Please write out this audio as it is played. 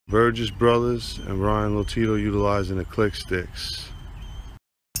Burgess brothers and Ryan Lotito utilizing the click sticks.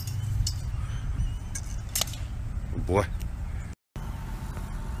 Oh boy.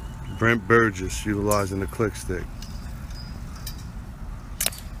 Brent Burgess utilizing the click stick.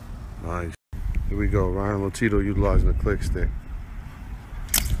 Nice. Here we go. Ryan Lotito utilizing the click stick.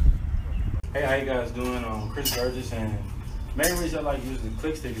 Hey, how you guys doing? Chris Burgess, and the main reason I like using the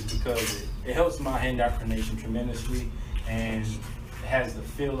click stick is because it helps my hand-eye coordination tremendously, and it has the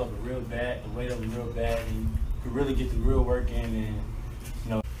feel of a real bat, the weight of a real bat, and you can really get the real work in.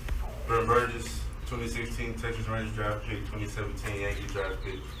 And Brent Burgess, 2016 Texas Rangers draft pick, 2017 Yankee draft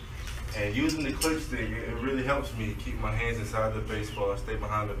pick. And using the click stick, it really helps me keep my hands inside the baseball, stay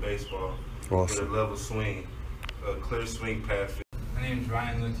behind the baseball with a level swing, a clear swing path. My name is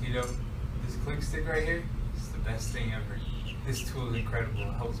Ryan Lotito. This click stick right here is the best thing ever. This tool is incredible.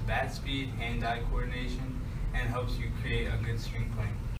 It helps bat speed, hand-eye coordination, and helps you create a good swing plane.